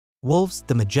Wolves,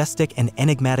 the majestic and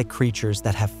enigmatic creatures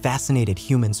that have fascinated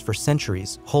humans for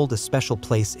centuries, hold a special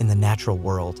place in the natural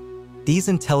world. These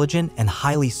intelligent and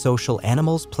highly social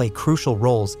animals play crucial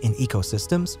roles in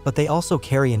ecosystems, but they also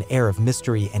carry an air of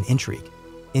mystery and intrigue.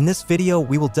 In this video,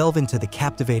 we will delve into the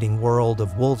captivating world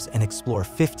of wolves and explore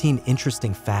 15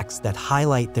 interesting facts that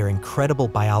highlight their incredible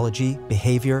biology,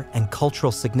 behavior, and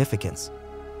cultural significance.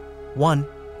 1.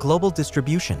 Global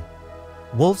distribution.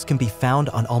 Wolves can be found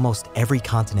on almost every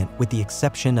continent with the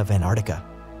exception of Antarctica.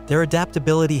 Their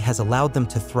adaptability has allowed them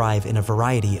to thrive in a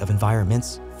variety of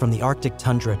environments, from the Arctic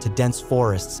tundra to dense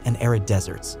forests and arid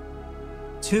deserts.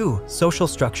 2. Social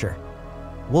structure.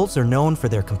 Wolves are known for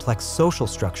their complex social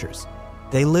structures.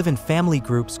 They live in family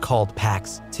groups called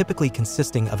packs, typically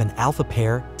consisting of an alpha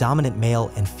pair, dominant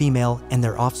male and female, and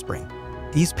their offspring.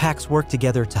 These packs work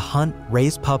together to hunt,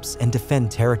 raise pups, and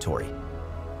defend territory.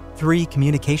 3.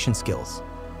 Communication skills.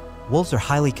 Wolves are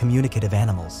highly communicative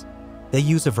animals. They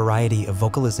use a variety of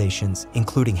vocalizations,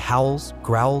 including howls,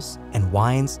 growls, and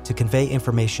whines, to convey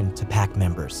information to pack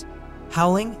members.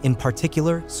 Howling, in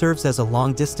particular, serves as a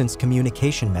long-distance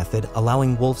communication method,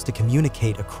 allowing wolves to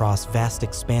communicate across vast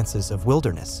expanses of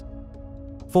wilderness.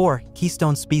 4.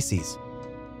 Keystone species.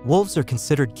 Wolves are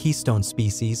considered keystone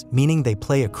species, meaning they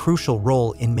play a crucial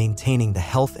role in maintaining the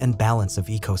health and balance of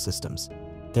ecosystems.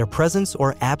 Their presence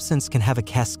or absence can have a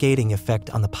cascading effect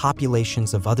on the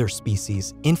populations of other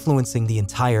species, influencing the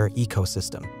entire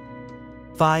ecosystem.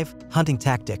 5. Hunting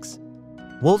tactics.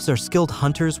 Wolves are skilled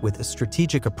hunters with a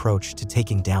strategic approach to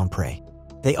taking down prey.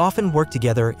 They often work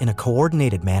together in a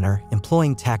coordinated manner,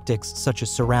 employing tactics such as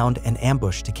surround and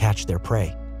ambush to catch their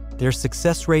prey. Their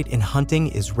success rate in hunting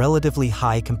is relatively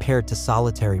high compared to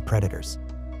solitary predators.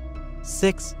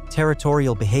 6.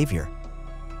 Territorial behavior.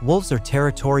 Wolves are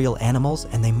territorial animals,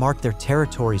 and they mark their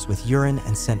territories with urine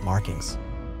and scent markings.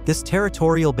 This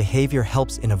territorial behavior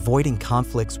helps in avoiding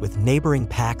conflicts with neighboring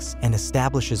packs and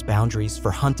establishes boundaries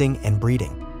for hunting and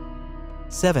breeding.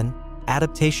 7.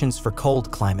 Adaptations for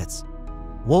cold climates.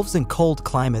 Wolves in cold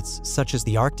climates, such as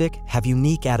the Arctic, have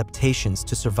unique adaptations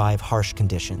to survive harsh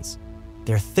conditions.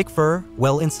 Their thick fur,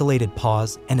 well-insulated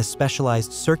paws, and a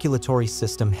specialized circulatory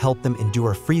system help them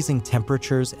endure freezing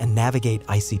temperatures and navigate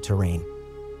icy terrain.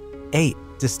 8.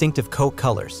 Distinctive coat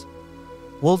colors.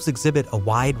 Wolves exhibit a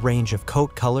wide range of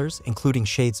coat colors, including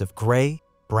shades of gray,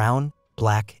 brown,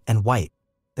 black, and white.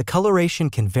 The coloration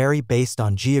can vary based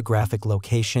on geographic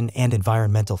location and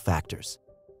environmental factors.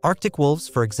 Arctic wolves,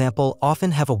 for example,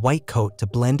 often have a white coat to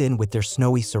blend in with their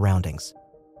snowy surroundings.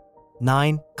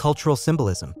 9. Cultural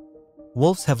symbolism.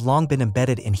 Wolves have long been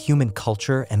embedded in human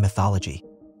culture and mythology.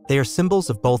 They are symbols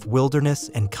of both wilderness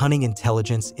and cunning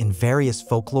intelligence in various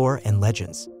folklore and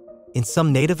legends. In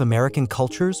some Native American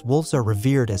cultures, wolves are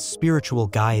revered as spiritual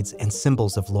guides and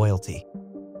symbols of loyalty.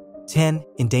 10.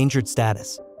 Endangered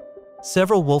status.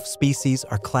 Several wolf species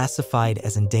are classified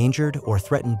as endangered or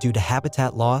threatened due to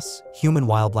habitat loss,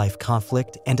 human-wildlife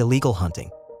conflict, and illegal hunting.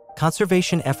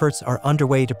 Conservation efforts are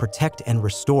underway to protect and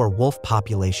restore wolf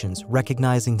populations,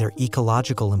 recognizing their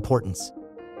ecological importance.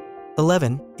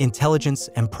 11. Intelligence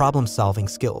and problem-solving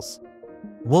skills.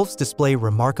 Wolves display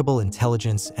remarkable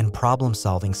intelligence and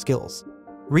problem-solving skills.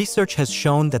 Research has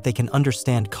shown that they can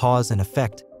understand cause and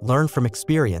effect, learn from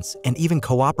experience, and even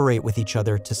cooperate with each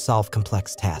other to solve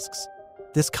complex tasks.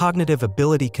 This cognitive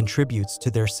ability contributes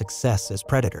to their success as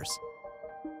predators.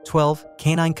 12.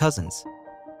 Canine cousins.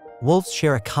 Wolves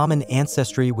share a common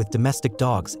ancestry with domestic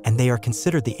dogs, and they are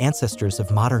considered the ancestors of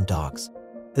modern dogs.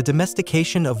 The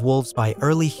domestication of wolves by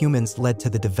early humans led to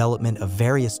the development of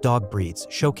various dog breeds,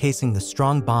 showcasing the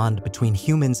strong bond between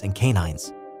humans and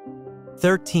canines.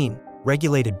 13.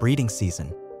 Regulated breeding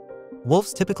season.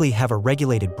 Wolves typically have a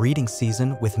regulated breeding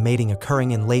season, with mating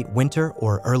occurring in late winter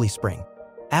or early spring.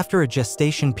 After a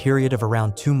gestation period of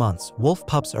around 2 months, wolf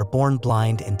pups are born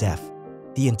blind and deaf.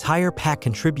 The entire pack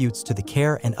contributes to the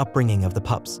care and upbringing of the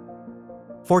pups.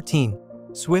 14.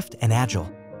 Swift and agile.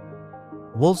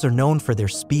 Wolves are known for their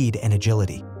speed and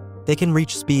agility. They can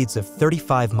reach speeds of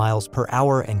 35 miles per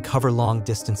hour and cover long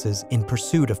distances in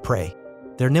pursuit of prey.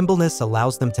 Their nimbleness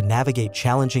allows them to navigate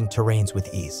challenging terrains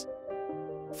with ease.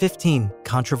 15.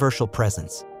 Controversial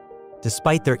presence.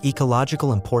 Despite their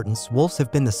ecological importance, wolves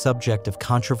have been the subject of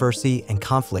controversy and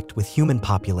conflict with human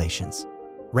populations.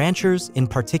 Ranchers, in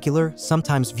particular,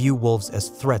 sometimes view wolves as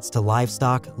threats to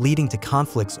livestock, leading to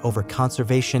conflicts over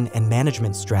conservation and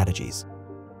management strategies.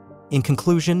 In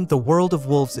conclusion, the world of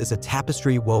wolves is a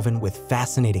tapestry woven with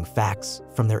fascinating facts,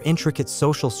 from their intricate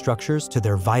social structures to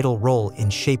their vital role in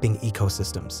shaping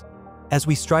ecosystems. As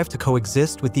we strive to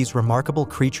coexist with these remarkable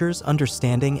creatures,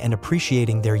 understanding and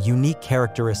appreciating their unique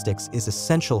characteristics is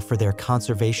essential for their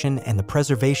conservation and the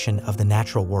preservation of the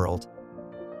natural world.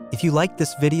 If you liked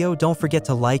this video, don't forget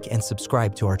to like and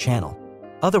subscribe to our channel.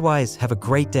 Otherwise, have a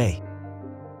great day.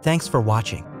 Thanks for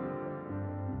watching.